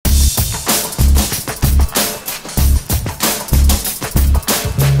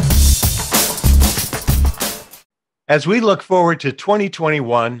As we look forward to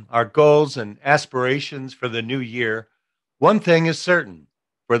 2021, our goals and aspirations for the new year, one thing is certain.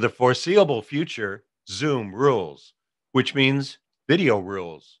 For the foreseeable future, Zoom rules, which means video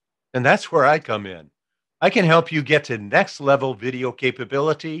rules. And that's where I come in. I can help you get to next level video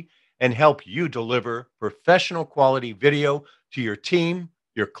capability and help you deliver professional quality video to your team,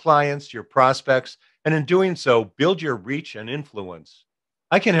 your clients, your prospects, and in doing so, build your reach and influence.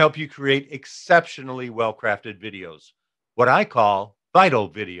 I can help you create exceptionally well crafted videos, what I call vital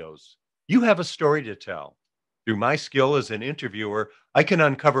videos. You have a story to tell. Through my skill as an interviewer, I can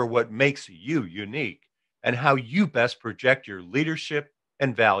uncover what makes you unique and how you best project your leadership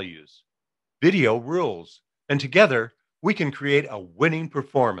and values. Video rules, and together we can create a winning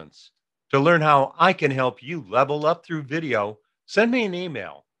performance. To learn how I can help you level up through video, send me an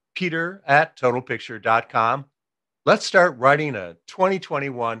email, peter@totalpicture.com. Let's start writing a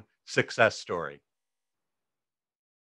 2021 success story.